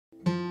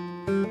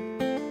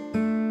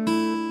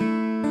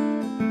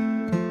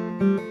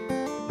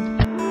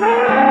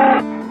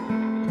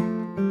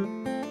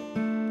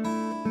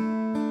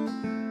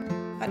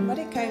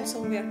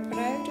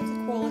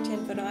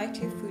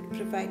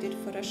provided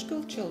for our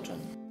school children.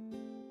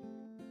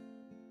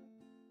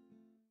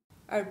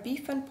 Our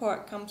beef and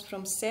pork comes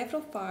from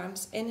several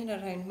farms in and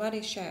around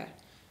Moray,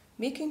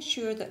 making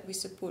sure that we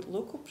support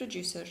local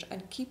producers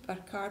and keep our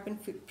carbon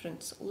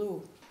footprints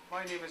low.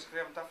 My name is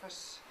Graham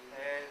Duffus.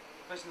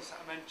 The business that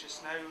I'm in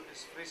just now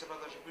is Fraser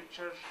Brothers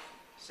Butchers,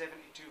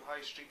 72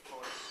 High Street,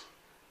 Forres.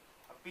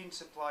 I've been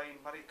supplying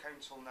Moray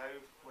Council now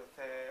with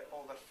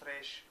all their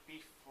fresh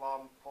beef,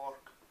 lamb,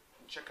 pork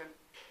and chicken,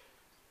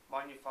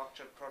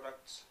 manufactured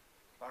products,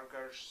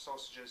 burgers,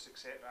 sausages,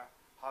 etc.,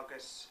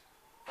 haggis,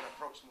 for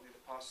approximately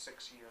the past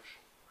 6 years.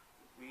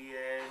 We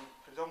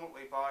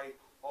predominantly buy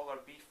all our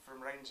beef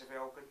from Rhines of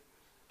Elgin,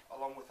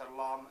 along with our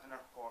lamb and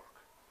our pork.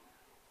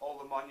 All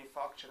the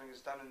manufacturing is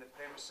done in the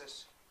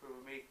premises, where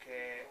we make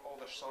all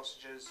their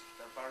sausages,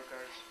 their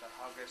burgers, their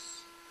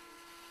haggis.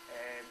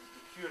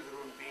 We cure their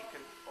own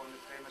bacon on the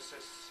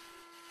premises.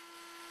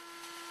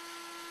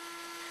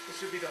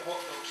 This would be the hot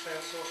dog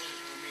style sausages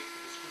we make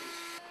for the schools.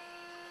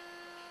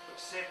 What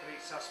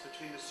separates us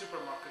between the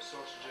supermarket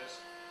sausages,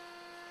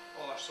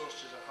 all our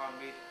sausages are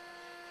handmade.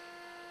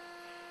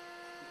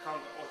 We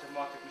can't get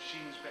automatic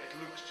machines, but it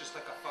looks just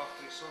like a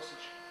factory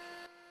sausage.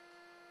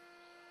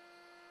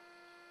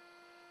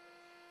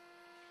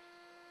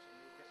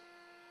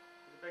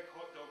 The big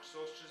hot dog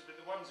sausages,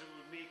 but the ones that we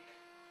would make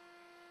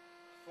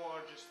for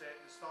just the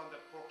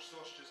standard pork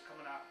sausages come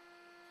in a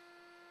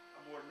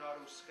more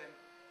narrow skin.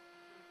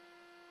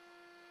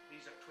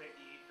 These are 28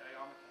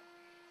 diameter.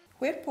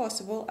 Where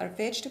possible, our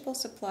vegetable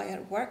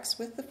supplier works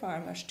with the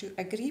farmers to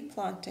agree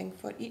planting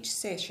for each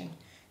session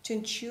to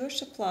ensure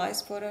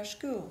supplies for our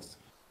schools.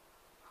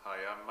 Hi,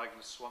 I'm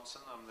Magnus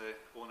Swanson. I'm the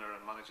owner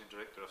and managing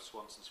director of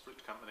Swanson's Fruit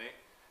Company.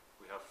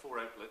 We have 4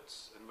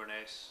 outlets: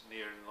 Inverness,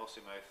 Nairn,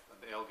 Lossiemouth and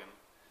Elgin.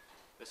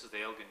 This is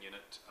the Elgin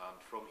unit, and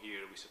from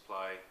here we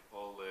supply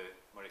all the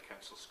Moray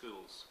Council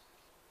schools.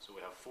 So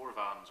we have 4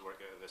 vans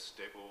work out of this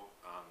depot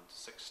and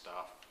 6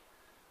 staff.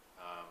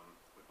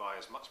 We buy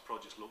as much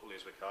produce locally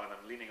as we can.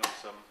 I'm leaning on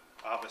some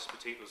Avis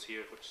potatoes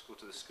here which go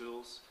to the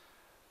schools,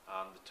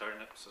 and the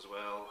turnips as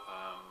well,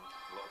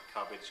 a lot of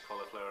cabbage,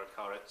 cauliflower,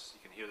 carrots. You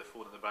can hear the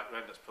phone in the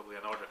background, that's probably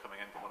an order coming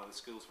in from one of the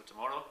schools for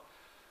tomorrow.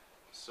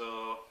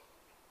 So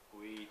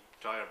we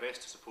try our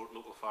best to support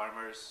local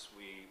farmers.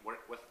 We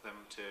work with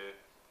them to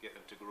get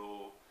them to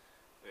grow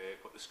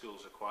what the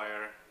schools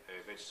require,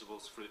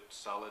 vegetables, fruit,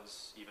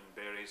 salads, even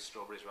berries,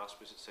 strawberries,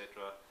 raspberries,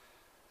 etc.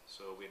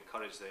 So we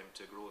encourage them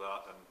to grow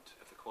that, and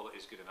if the quality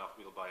is good enough,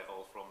 we'll buy it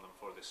all from them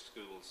for the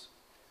schools.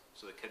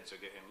 So the kids are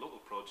getting local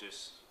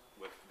produce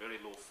with very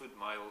low food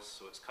miles,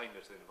 so it's kinder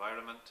to the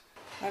environment.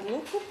 Our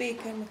local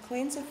baker,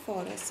 McLean's of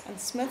Forres and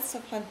Smiths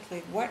of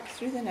Huntly, work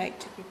through the night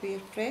to prepare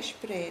fresh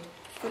bread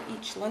for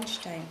each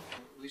lunchtime.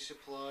 We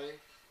supply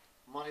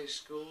Moray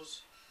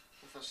schools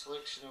with a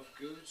selection of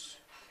goods,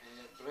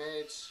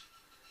 breads,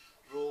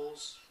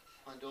 rolls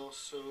and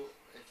also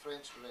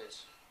French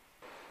breads.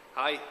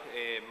 Hi,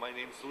 my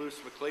name's Lewis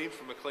McLean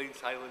from McLean's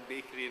Highland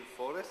Bakery in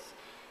Forres.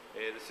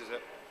 This is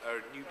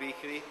our new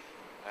bakery,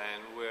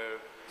 and we're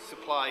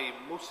supplying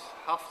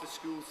half the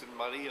schools in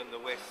Moray on the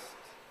west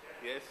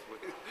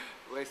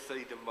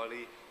side of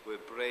Moray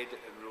with bread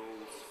and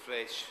rolls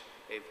fresh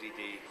every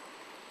day.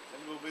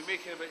 And we'll be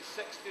making about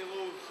 60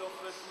 loaves of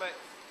this mix.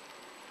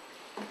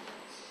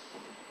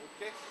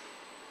 Okay?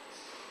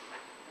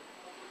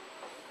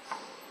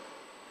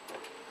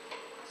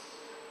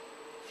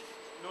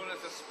 Known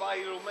as a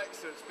spiral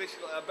mixer. It's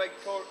basically a big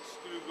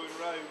corkscrew going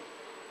round,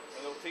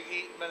 and it'll take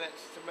 8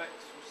 minutes to mix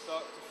from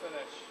start to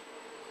finish.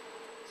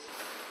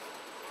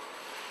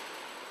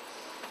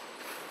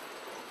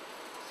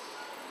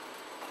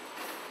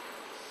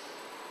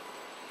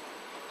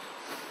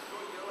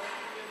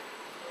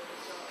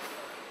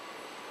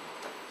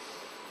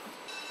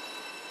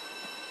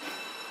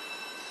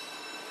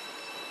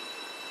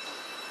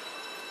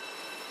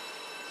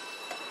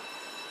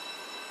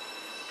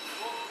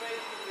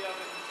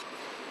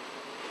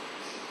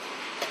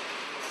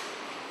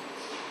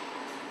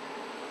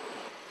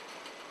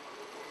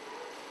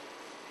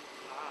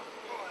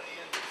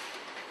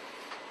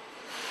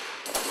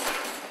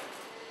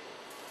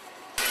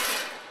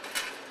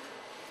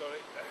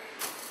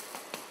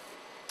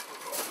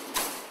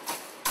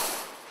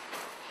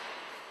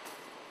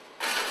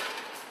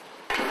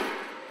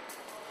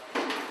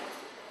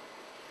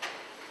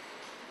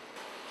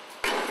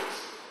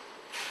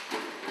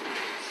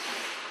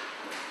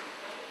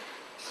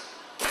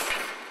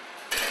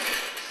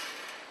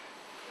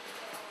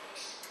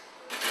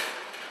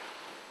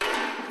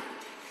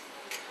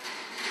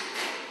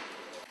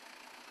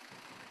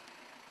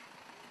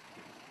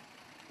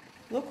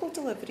 Local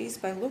deliveries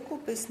by local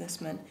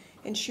businessmen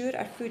ensure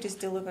our food is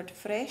delivered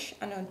fresh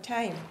and on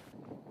time.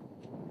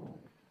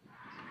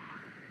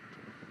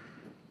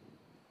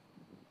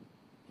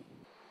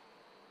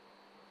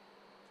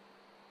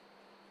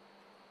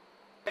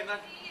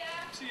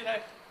 See you now.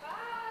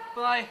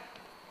 Bye.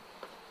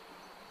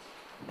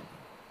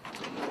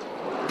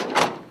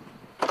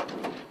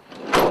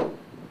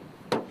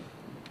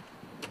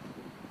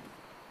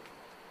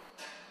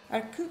 Bye.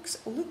 Our cooks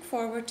look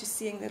forward to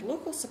seeing their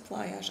local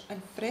suppliers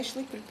and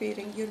freshly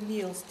preparing your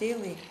meals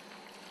daily.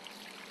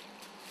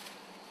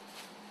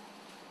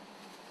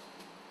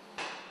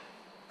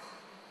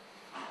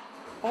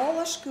 All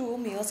our school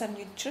meals are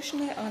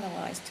nutritionally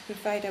analysed to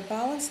provide a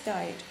balanced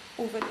diet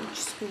over each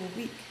school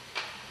week.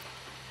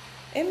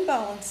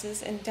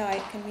 Imbalances in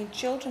diet can mean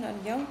children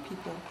and young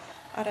people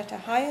are at a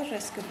higher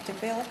risk of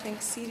developing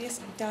serious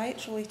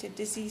diet-related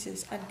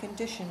diseases and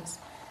conditions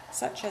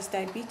such as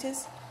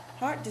diabetes,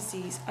 heart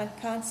disease and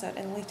cancer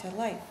in later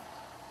life.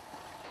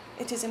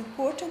 It is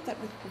important that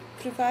we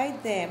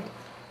provide them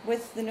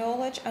with the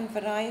knowledge and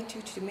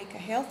variety to make a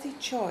healthy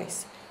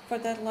choice for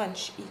their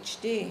lunch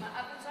each day.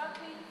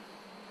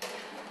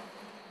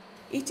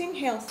 Eating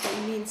healthy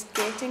means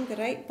getting the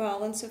right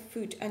balance of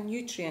food and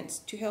nutrients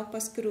to help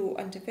us grow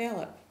and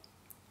develop.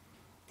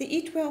 The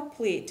Eat Well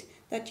plate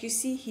that you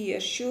see here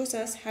shows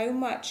us how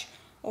much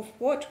of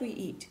what we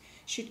eat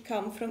should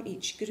come from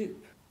each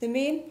group. The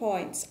main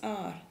points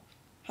are: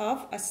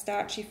 have a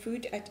starchy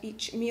food at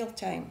each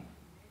mealtime,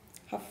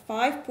 have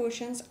 5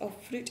 portions of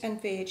fruit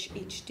and veg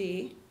each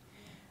day,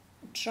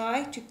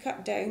 try to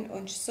cut down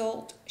on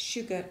salt,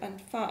 sugar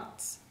and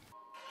fats.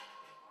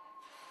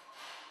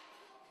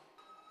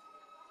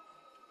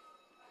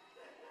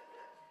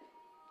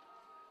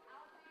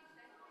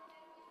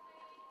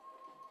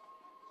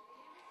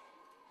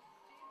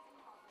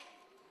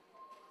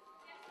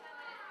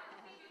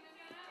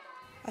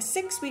 A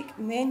 6-week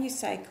menu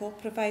cycle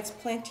provides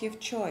plenty of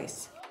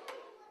choice.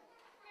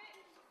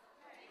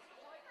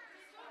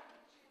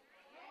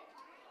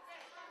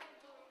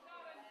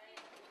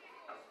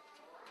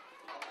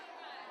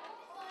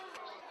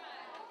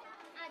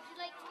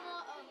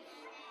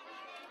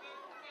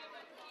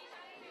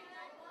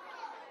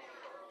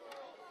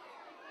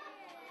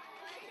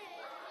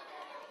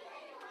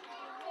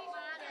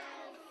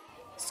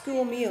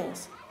 School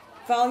meals.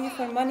 Value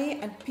for money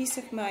and peace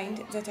of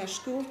mind that our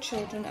school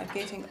children are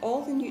getting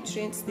all the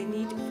nutrients they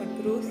need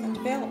for growth and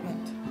development.